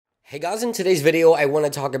Hey guys, in today's video I want to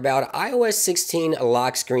talk about iOS 16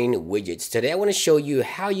 lock screen widgets. Today I want to show you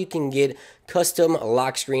how you can get custom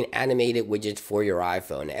lock screen animated widgets for your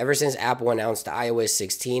iPhone. Ever since Apple announced iOS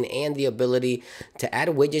 16 and the ability to add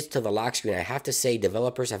widgets to the lock screen, I have to say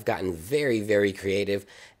developers have gotten very creative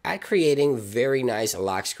at creating very nice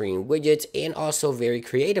lock screen widgets and also very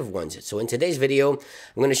creative ones. So in today's video, I'm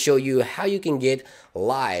going to show you how you can get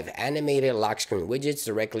live animated lock screen widgets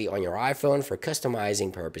directly on your iPhone for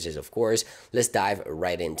customizing purposes, of course. Let's dive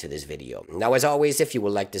right into this video. Now, as always, if you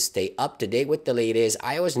would like to stay up to date with the latest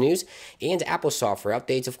iOS news and Apple software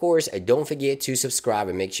updates, of course, don't forget to subscribe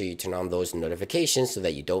and make sure you turn on those notifications so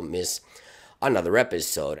that you don't miss another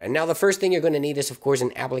episode. And now the first thing you're going to need is, of course,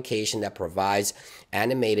 an application that provides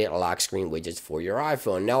animated lock screen widgets for your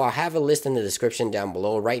iPhone. Now, I'll have a list in the description down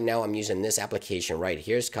below. Right now, I'm using this application right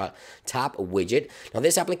here. It's called Top Widget. Now,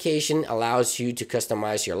 this application allows you to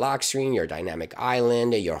customize your lock screen, your dynamic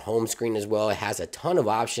island, your home screen as well. It has a ton of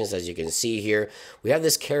options, as you can see here. We have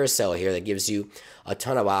this carousel here that gives you a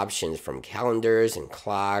ton of options from calendars and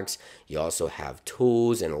clocks. You also have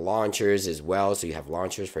tools and launchers as well. So you have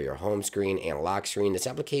launchers for your home screen and lock screen. This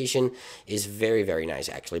application is very nice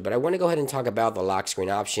actually. But I want to go ahead and talk about the lock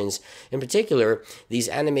screen options, in particular these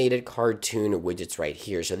animated cartoon widgets right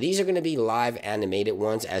here. So these are going to be live animated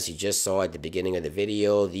ones, as you just saw at the beginning of the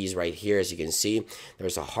video. These right here, as you can see,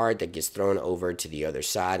 there's a heart that gets thrown over to the other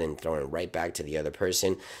side and thrown right back to the other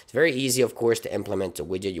person. It's very easy, of course, to implement a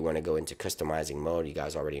widget. You want to go into customizing mode. You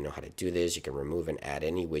guys already know how to do this. You can remove and add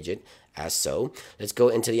any widget as so. Let's go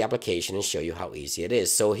into the application and show you how easy it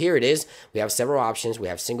is. So here it is. We have several options. We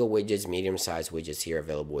have single widgets, medium-sized widgets here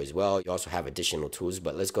available as well. You also have additional tools,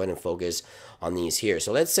 but let's go ahead and focus on these here.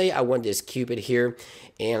 So let's say I want this Cupid here,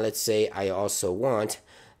 and let's say I also want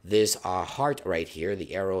this heart right here,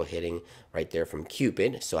 the arrow hitting right there from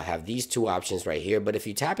Cupid. So I have these two options right here, but if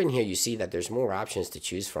you tap in here, you see that there's more options to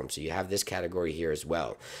choose from. So you have this category here as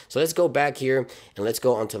well. So let's go back here and let's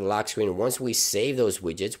go onto the lock screen. Once we save those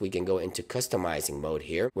widgets, we can go into customizing mode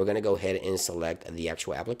here. We're going to go ahead and select the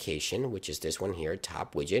actual application, which is this one here,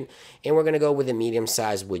 Top Widget, and we're going to go with a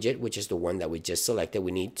medium-sized widget, which is the one that we just selected.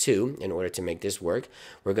 We need two in order to make this work.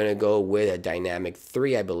 We're going to go with a dynamic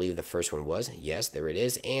 3, I believe the first one was. Yes, there it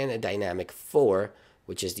is, and a dynamic 4,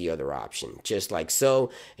 which is the other option, just like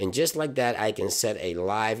so. And just like that, I can set a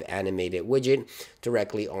live animated widget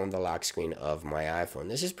directly on the lock screen of my iPhone.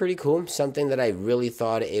 This is pretty cool, something that I really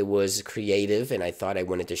thought it was creative, and I thought I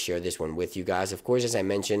wanted to share this one with you guys. Of course, as I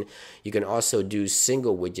mentioned, you can also do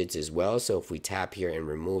single widgets as well. So if we tap here and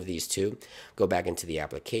remove these two, go back into the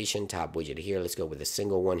application, Top Widget here, let's go with a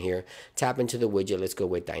single one here, tap into the widget, let's go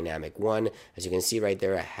with dynamic 1. As you can see right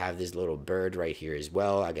there, I have this little bird right here as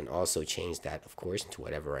well. I can also change that, of course, to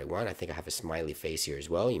whatever I want. I think I have a smiley face here as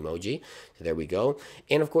well, emoji. So there we go.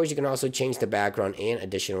 And of course, you can also change the background, and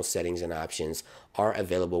additional settings and options are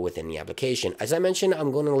available within the application. As I mentioned,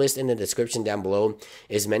 I'm going to list in the description down below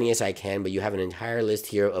as many as I can, but you have an entire list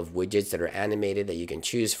here of widgets that are animated that you can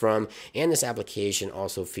choose from. And this application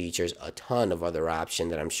also features a ton of other options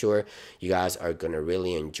that I'm sure you guys are going to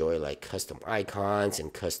really enjoy, like custom icons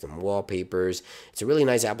and custom wallpapers. It's a really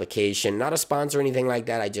nice application. Not a sponsor or anything like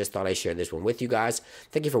that. I just thought I'd share this one with you guys.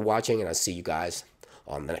 Thank you for watching, and I'll see you guys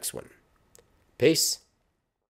on the next one. Peace.